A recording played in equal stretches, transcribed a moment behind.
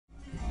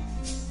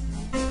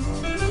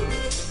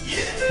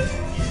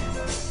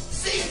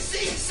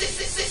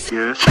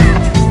Yes.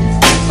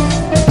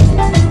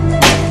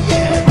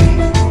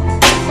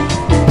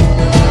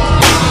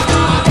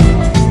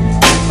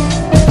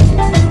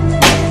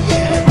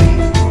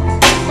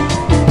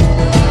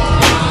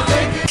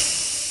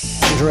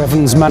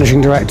 Evans,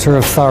 Managing Director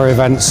of Thorough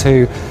Events,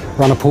 who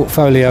run a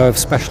portfolio of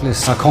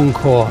specialist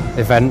Concours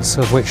events,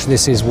 of which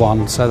this is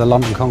one. So the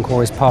London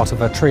Concours is part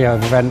of a trio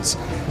of events.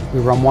 We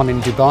run one in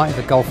Dubai,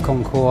 the Golf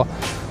Concours,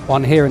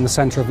 one here in the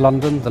centre of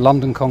London, the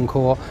London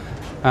Concours,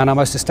 and our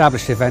most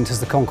established event is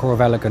the Concours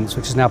of Elegance,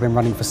 which has now been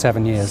running for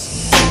 7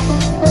 years.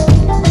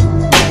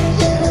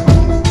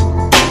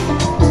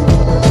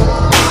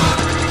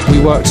 We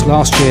worked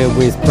last year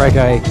with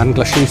Breguet and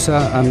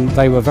Glashütte, and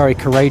they were very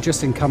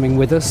courageous in coming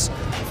with us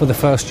for the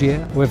first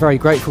year. We're very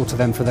grateful to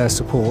them for their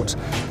support.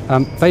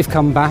 They've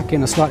come back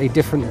in a slightly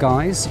different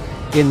guise,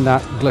 in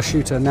that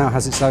Glashütte now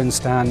has its own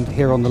stand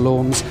here on the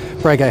lawns.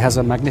 Breguet has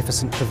a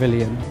magnificent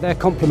pavilion. They're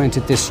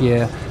complemented this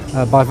year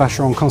by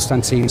Vacheron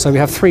Constantin. So we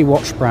have 3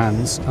 watch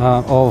brands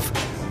of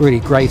really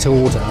great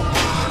order.